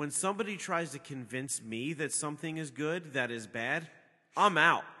 when somebody tries to convince me that something is good that is bad, I'm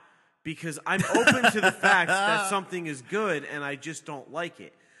out. Because I'm open to the fact that something is good and I just don't like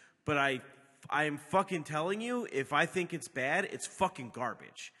it. But I am fucking telling you, if I think it's bad, it's fucking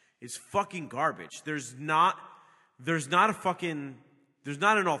garbage. It's fucking garbage. There's not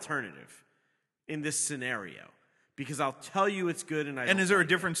an alternative in this scenario. because I'll tell you it's good and I. And don't is there a like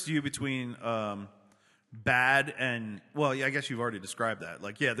difference to you between bad and well? Yeah, I guess you've already described that.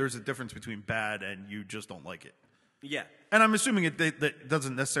 Like, yeah, there's a difference between bad and you just don't like it. it? Yeah. And I'm assuming that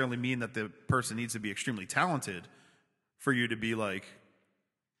doesn't necessarily mean that the person needs to be extremely talented for you to be like.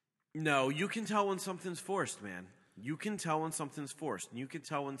 No, you can tell when something's forced, man. You can tell when something's forced. You can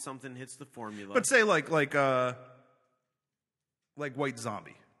tell when something hits the formula. But say like White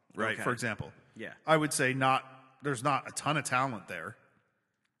Zombie, right? Okay. For example. Yeah. I would say there's not a ton of talent there,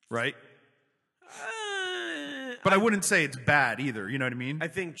 right? But I wouldn't say it's bad either. You know what I mean? I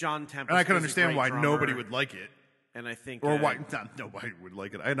think John Tempest. And I can is a understand great why drummer, nobody would like it, And I think, or why not nobody would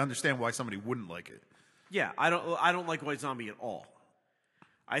like it. I understand why somebody wouldn't like it. yeah, I don't like White Zombie at all.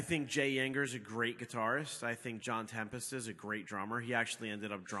 I think Jay Yanger's a great guitarist. I think John Tempest is a great drummer. He actually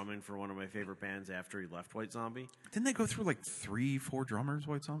ended up drumming for one of my favorite bands after he left White Zombie. Didn't they go through like 3-4 drummers?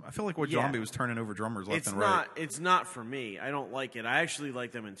 White Zombie. I feel like White Yeah. Zombie was turning over drummers left It's and not. right. It's not for me. I don't like it. I actually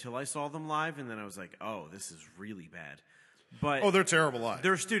liked them until I saw them live, and then I was like, "Oh, this is really bad." But Oh, they're terrible live.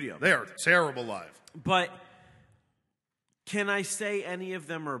 they're studio. They are terrible live. But can I say any of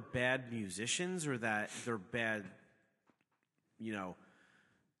them are bad musicians or that they're bad? You know,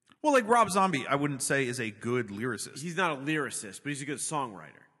 Well, like Rob Zombie, I wouldn't say is a good lyricist. he's not a lyricist, but he's a good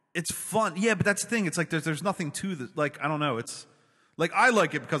songwriter. It's fun, yeah, but that's the thing. It's like there's nothing to the like. I don't know. It's like I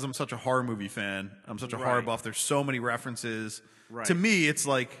like it because I'm such a horror movie fan. I'm such a horror Right. buff. There's so many references. Right. To me, it's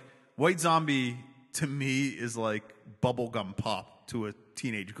like White Zombie. To me, is like bubblegum pop to a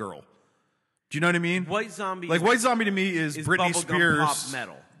teenage girl. Do you know what I mean? White Zombie, Like White Zombie to me is Britney bubblegum Spears pop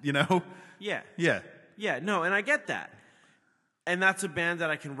metal. You know? Yeah, Yeah. yeah, no, and I get that, and that's a band that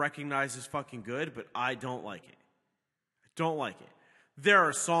I can recognize as fucking good, but I don't like it. I don't like it. There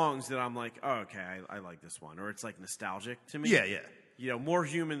are songs that I'm like, oh, okay, I like this one, or it's like nostalgic to me. Yeah, yeah. You know, More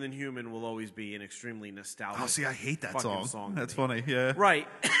Human Than Human will always be an extremely nostalgic. Oh, see, I hate that fucking song. to That's me. funny. Yeah. Right.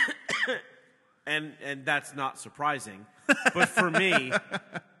 and that's not surprising. But for me,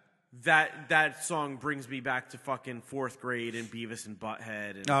 that song brings me back to fucking 4th grade and Beavis and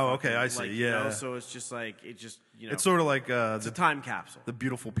Butthead. And Oh, fucking, okay, I see, like, yeah. You know, so it's just like, It's sort of like it's a time capsule. The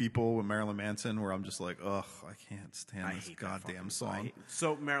Beautiful People with Marilyn Manson, where I'm just like, ugh, I can't stand I this hate that goddamn fucking song.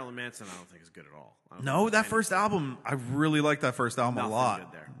 So Marilyn Manson, I don't think is good at all. I don't No, think that it's first album, I really like that first album Nothing a lot.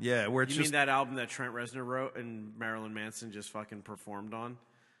 good there. Yeah, where it's You just mean that album that Trent Reznor wrote and Marilyn Manson just fucking performed on?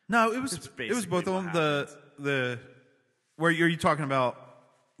 no, it was basically both of them. what The where are you talking about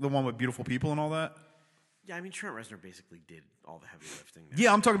the one with Beautiful People and all that? Yeah, I mean Trent Reznor basically did all the heavy lifting there.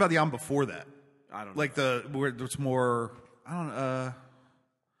 Yeah, I'm talking about the album before that. I don't know. Like where it's more I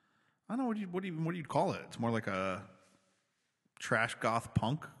don't know what do you call it? It's more like a trash goth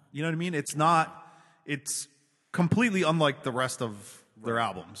punk. You know what I mean? It's completely unlike the rest of their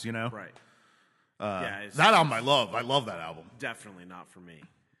albums, you know? Right. Yeah, it's That album I love. I love that album. definitely not for me.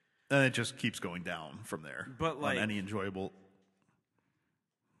 And it just keeps going down from there. But, like- on any enjoyable.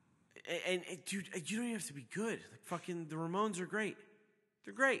 And dude, you don't even have to be good. Like fucking the Ramones are great.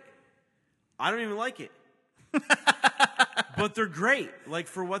 They're great. I don't even like it. But they're great. Like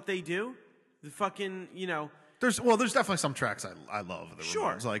for what they do, the fucking, There's definitely some tracks I love. The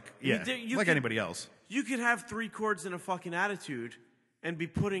Sure. Ramones. Like I mean, yeah, you like could- anybody else. you could have 3 chords and a fucking attitude and be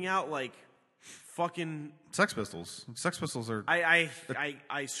putting out like fucking Sex Pistols. Sex Pistols are I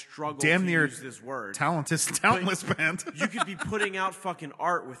struggle damn to near use this word. talentless band. You could be putting out fucking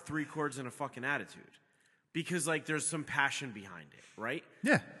art with 3 chords and a fucking attitude. Because like there's some passion behind it, right?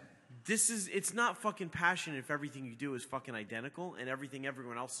 Yeah. It's not fucking passion if everything you do is fucking identical and everything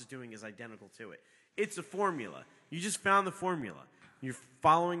everyone else is doing is identical to it. It's a formula. You just found the formula. You're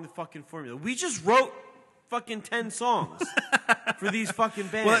following the fucking formula. We just wrote fucking 10 songs for these fucking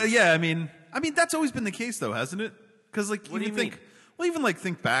bands. Well, yeah. I mean, that's always been the case, though, hasn't it? Because like, What do you think, mean? well, even like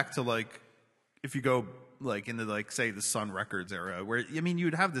think back to like, if you go like into like say the Sun Records era, where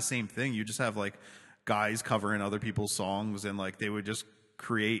you'd have the same thing. You just have like guys covering other people's songs, and like they would just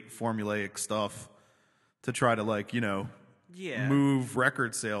create formulaic stuff to try to like Yeah. move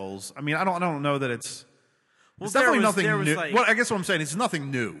record sales. I mean, I don't know that it's. Well, It's definitely nothing there was new. like, Well, I guess what I'm saying is it's nothing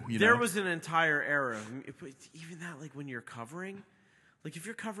new. there was an entire era of even that, like when you're covering, like if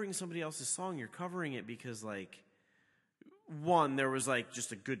you're covering somebody else's song, you're covering it because like one, there was like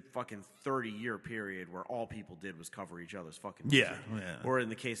just a good fucking 30-year period where all people did was cover each other's fucking music. Yeah. Or in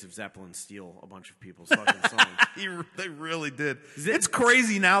the case of Zeppelin, steal a bunch of people's fucking songs. They really did. It's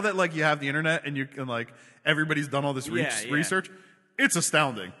crazy now that like you have the internet and you can like everybody's done all this Yeah. research. It's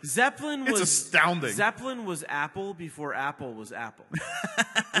astounding. Zeppelin was astounding. Zeppelin was Apple before Apple was Apple.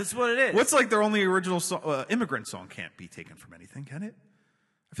 That's what it is. What's like their only original Immigrant song can't be taken from anything, can it?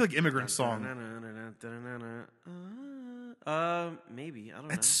 I feel like Immigrant Song. Maybe I don't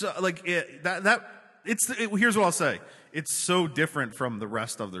know. It's here's what I'll say. It's so different from the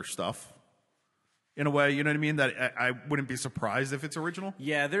rest of their stuff. In a way, you know what I mean? That I wouldn't be surprised if it's original.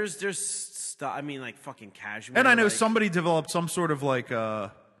 Yeah, there's stuff. I mean, like fucking Cashmere. And I know like, somebody developed some sort of like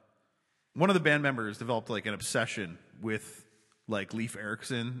one of the band members developed like an obsession with like Leif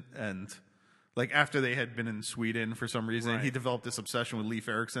Erikson, and like after they had been in Sweden for some reason, Right. he developed this obsession with Leif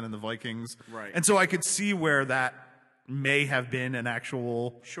Erikson and the Vikings. Right. And so I could see where that may have been an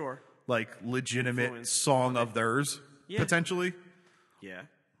actual Sure. like legitimate Influence. song of theirs potentially, Yeah.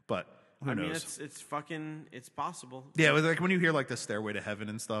 but who I knows? mean, it's possible. Yeah, like when you hear like the Stairway to Heaven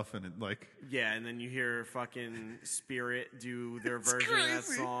and stuff, and it like Yeah, and then you hear fucking Spirit do their version of that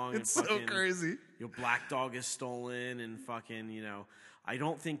song. It's and so fucking, crazy. Black Dog is stolen, and fucking, I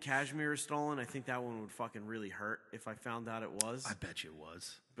don't think Cashmere is stolen. I think that one would fucking really hurt if I found out it was. I bet you it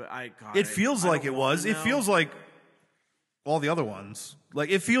was. But It feels like it was. It know. feels like all the other ones. Like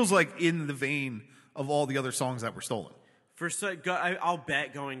it feels like in the vein of all the other songs that were stolen. I'll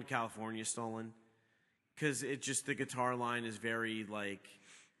bet Going to California is stolen, because the guitar line is very like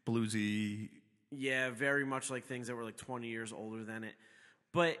Bluesy. Yeah, very much like things that were like 20 years older than it.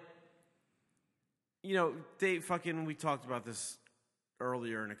 But, we talked about this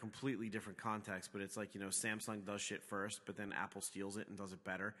earlier in a completely different context, but it's like, Samsung does shit first, but then Apple steals it and does it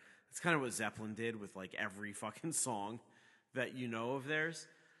better. It's kind of what Zeppelin did with like every fucking song that you know of theirs.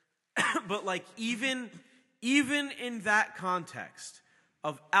 But like even in that context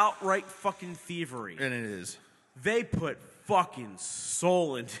of outright fucking thievery, And it is. they put fucking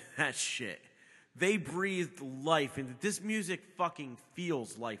soul into that shit. They breathed life into this. Music fucking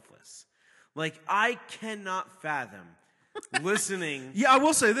feels lifeless. Like, I cannot fathom listening Yeah, I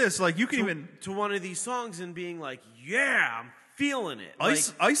will say this. Like you can even to one of these songs and being like, yeah, I'm feeling it.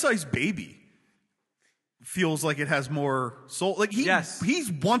 Ice Ice Baby feels like it has more soul. Like he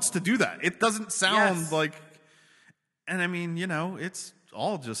wants to do that. It doesn't sound like. And I mean, it's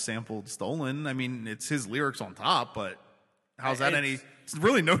all just sampled, stolen. I mean, it's his lyrics on top, but how's that any? It's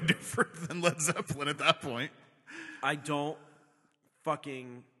really no different than Led Zeppelin at that point. I don't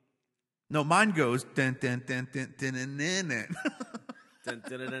fucking. No, mine goes. Dun, dun, dun, dun, dun, dun, dun, dun. Dun,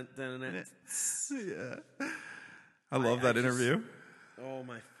 dun, dun, dun, dun. Yeah, I love that interview. Oh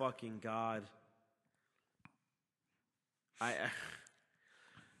my fucking god!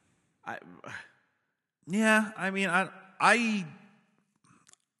 Yeah, I mean, I'm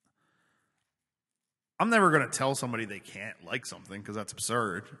never going to tell somebody they can't like something because that's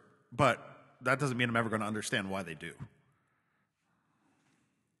absurd. But that doesn't mean I'm ever going to understand why they do.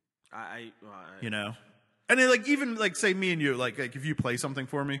 And then, like, even like say me and you, like if you play something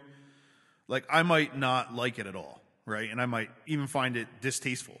for me, like I might not like it at all, right? And I might even find it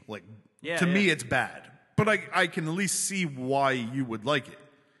distasteful. Like to me, it's bad, but I can at least see why you would like it,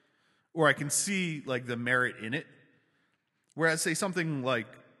 or I can see like the merit in it. Whereas say something like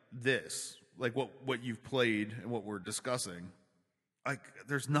this, like what you've played and what we're discussing, like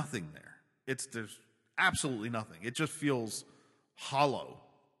there's nothing there. There's absolutely nothing. It just feels hollow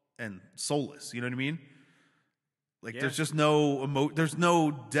and soulless. You know what I mean? Like there's just no there's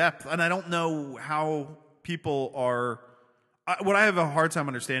no depth, and I don't know how people are. What I have a hard time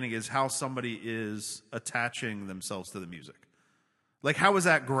understanding is how somebody is attaching themselves to the music. Like, how is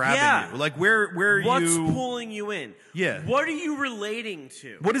that grabbing you? Like, where What's you? pulling you in? Yeah. What are you relating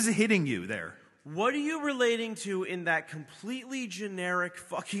to? What is hitting you there? What are you relating to in that completely generic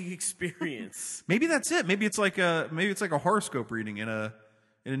fucking experience? Maybe that's it. Maybe it's like a horoscope reading in a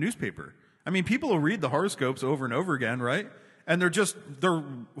newspaper. I mean, people will read the horoscopes over and over again, right? And their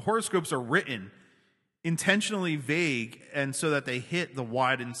horoscopes are written intentionally vague, and so that they hit the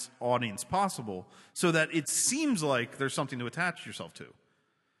widest audience possible, so that it seems like there's something to attach yourself to.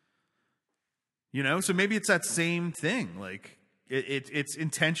 So maybe it's that same thing. Like it's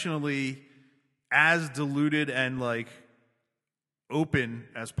intentionally as diluted and like open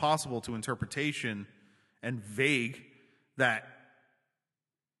as possible to interpretation and vague that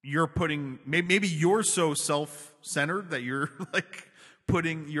you're putting, maybe you're so self-centered that you're like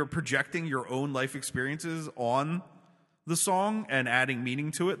you're projecting your own life experiences on the song and adding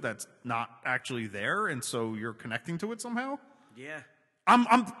meaning to it that's not actually there, and so you're connecting to it somehow. Yeah.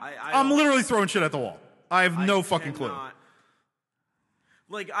 I'm literally throwing shit at the wall. I have no fucking clue.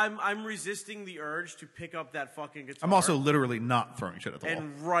 Like I'm resisting the urge to pick up that fucking guitar. I'm also literally not throwing shit at the wall.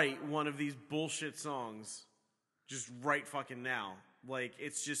 And write one of these bullshit songs just right fucking now. Like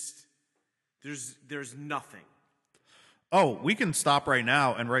it's just there's nothing. Oh, we can stop right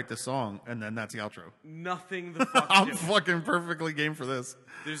now and write this song, and then that's the outro. Nothing the fuck I'm to it. fucking perfectly game for this.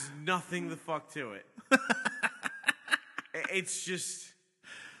 There's nothing the fuck to it. It's just...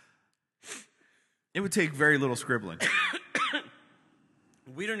 It would take very little scribbling.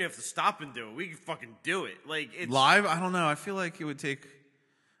 We don't even have to stop and do it. We can fucking do it. Like, it's... Live? I don't know. I feel like it would take...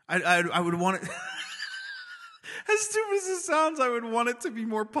 I would want it... As stupid as it sounds, I would want it to be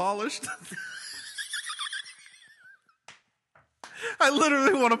more polished. I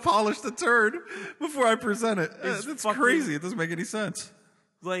literally want to polish the turd before I present it. It's That's fucking- crazy. It doesn't make any sense.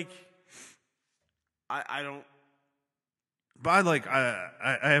 Like, I don't... But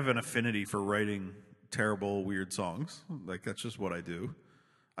I have an affinity for writing terrible, weird songs. Like, that's just what I do.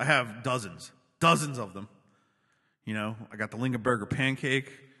 I have dozens of them. You know, I got the Lingenberger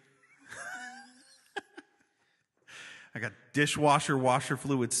pancake. I got dishwasher washer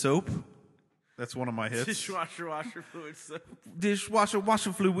fluid soap. That's one of my hits. Dishwasher, washer, fluid soap. Dishwasher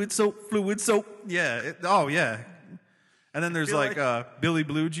washer fluid soap. Yeah. Yeah. And then there's feel like Billy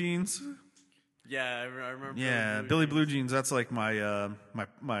Blue Jeans. Yeah, I remember. Yeah, Billy Blue Jeans. That's like my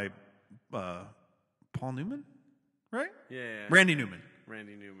my Paul Newman, right? Yeah. Randy Newman.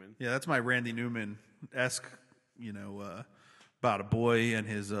 Randy Newman. Yeah, that's my Randy Newman-esque, about a boy and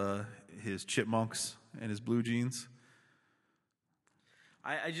his chipmunks and his blue jeans.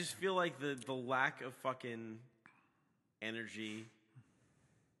 I just feel like the lack of fucking energy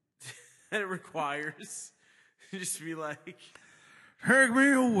that it requires to just be like, Take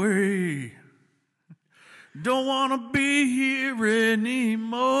me away. Don't want to be here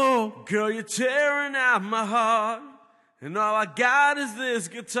anymore. girl, you're tearing out my heart, and all I got is this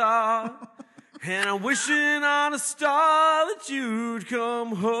guitar. And I'm wishing on a star that you'd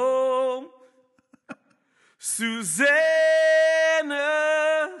come home. Susanna.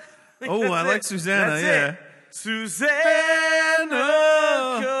 Oh, I like Suzanna, That's yeah. it. Susanna,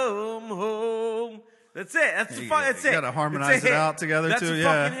 come home. That's it. That's the fun. That's it. You gotta harmonize It's a it hit. out together, That's too, a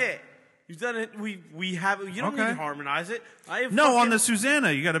yeah. fucking hit. You've done it. We have. You don't need Okay. to harmonize it. I have No, fucking, on the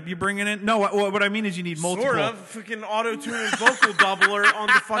Susanna, you bring it in. No, what I mean is you need multiple. sort of fucking auto tune and vocal doubler on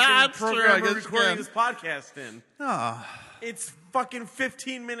the fucking That's true, I program guess we're you recording can. this podcast in. Ah. It's fucking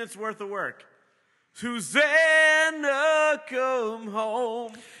 15 minutes worth of work. Susanna, come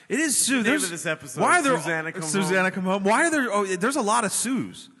home. It is Sue. name There's of this episode, Why are there Susanna Come Susanna Home. Come Home? Why are there? Oh, there's a lot of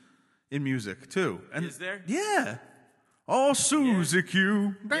Sues in music too. And Is there? Yeah. Oh, Susie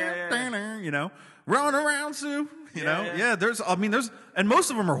Q. Yeah. You know, run around Sue. You know, yeah. There's, and most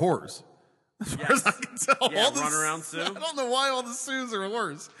of them are whores. As far as I can tell, Yeah, all the run around Sue. I don't know why all the Sues are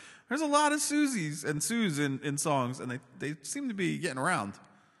whores. There's a lot of Susies and Sues in songs, and they seem to be getting around.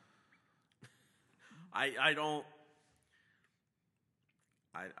 I don't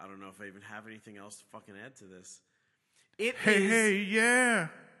know if I even have anything else to fucking add to this. Hey, yeah.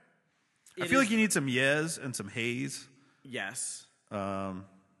 I It feel is- like you need some yes and some haze. Yes.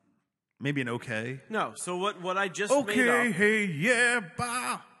 Maybe an okay. No. So what I just made Okay, up. hey, yeah,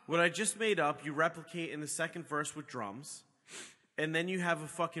 bah. What I just made up, you replicate in the second verse with drums, and then you have a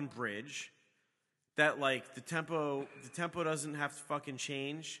fucking bridge that like the tempo doesn't have to fucking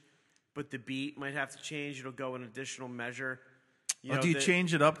change, but the beat might have to change. It'll go an additional measure. You know, Do you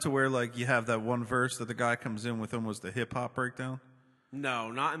change it up to where like you have that one verse that the guy comes in with almost the hip hop breakdown? No,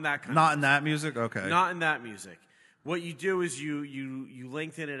 not in that kind. Not in that music? Okay. Not in that music. What you do is you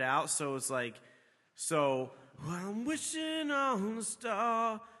lengthen it out, so it's like, so well, I'm wishing on a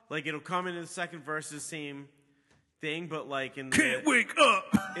star. Like it'll come in the second verse, the same thing, but like in Can't the, wake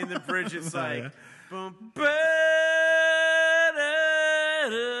up. in the bridge, it's like, Yeah. boom,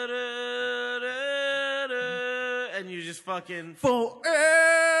 and you just fucking Forever.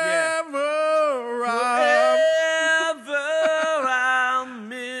 forever I'll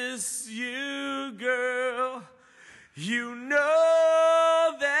miss you, girl. You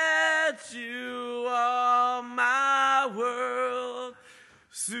know that you are my world,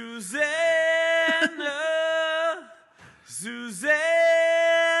 Susanna,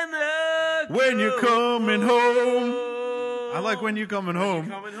 When you're coming home. I like when you're coming home.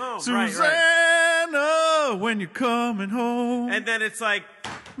 coming home, Susanna, right. when you're coming home. And then it's like,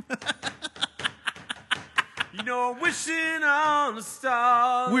 you know, I'm wishing on a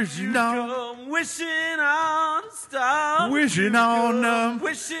star. Wishing you on- come, wishing on a star. Wishing you on come, them.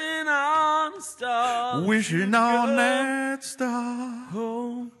 wishing on a star. Wishing you on come that star.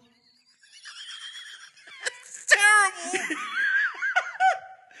 home. Terrible.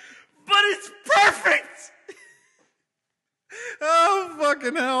 But it's perfect. Oh,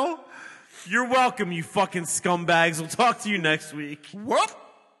 fucking hell. You're welcome, you fucking scumbags. We'll talk to you next week. What?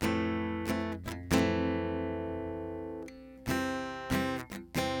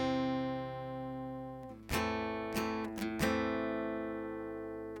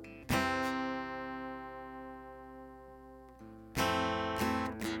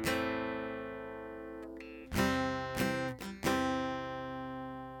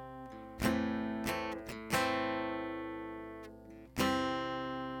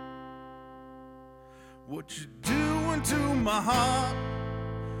 What you doing to my heart?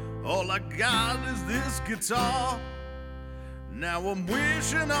 All I got is this guitar. Now I'm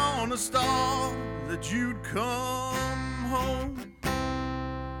wishing on a star that you'd come home.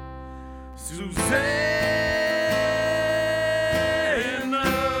 Suzanna,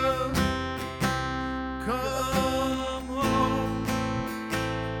 come home.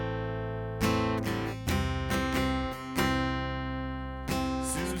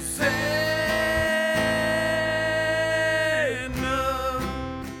 Suzanna,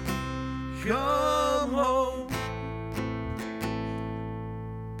 come home.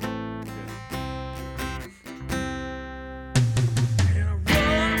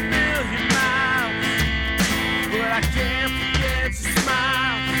 I can't forget your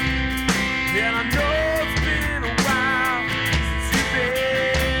smile, and I know it's been a while since you've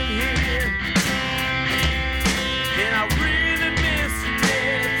been here, and I really miss your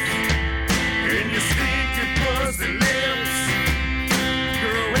lips, and your stinky pussy lips.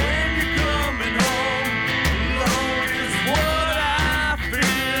 Girl, when you're coming home, alone is what I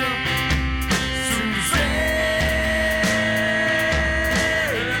feel.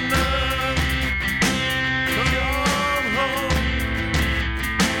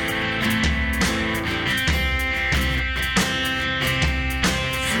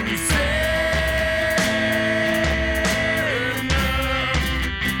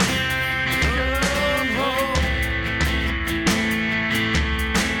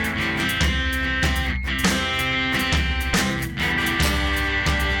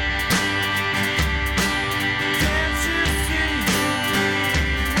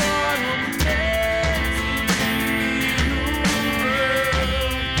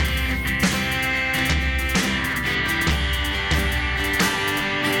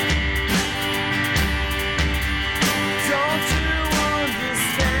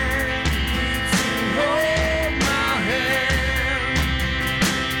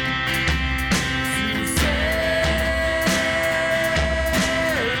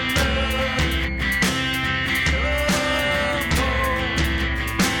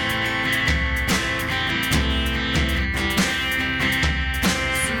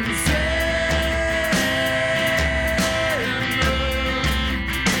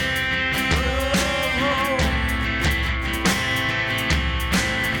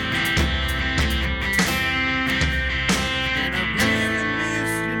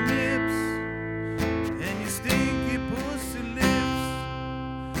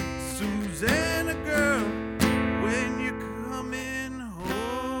 Suzanne.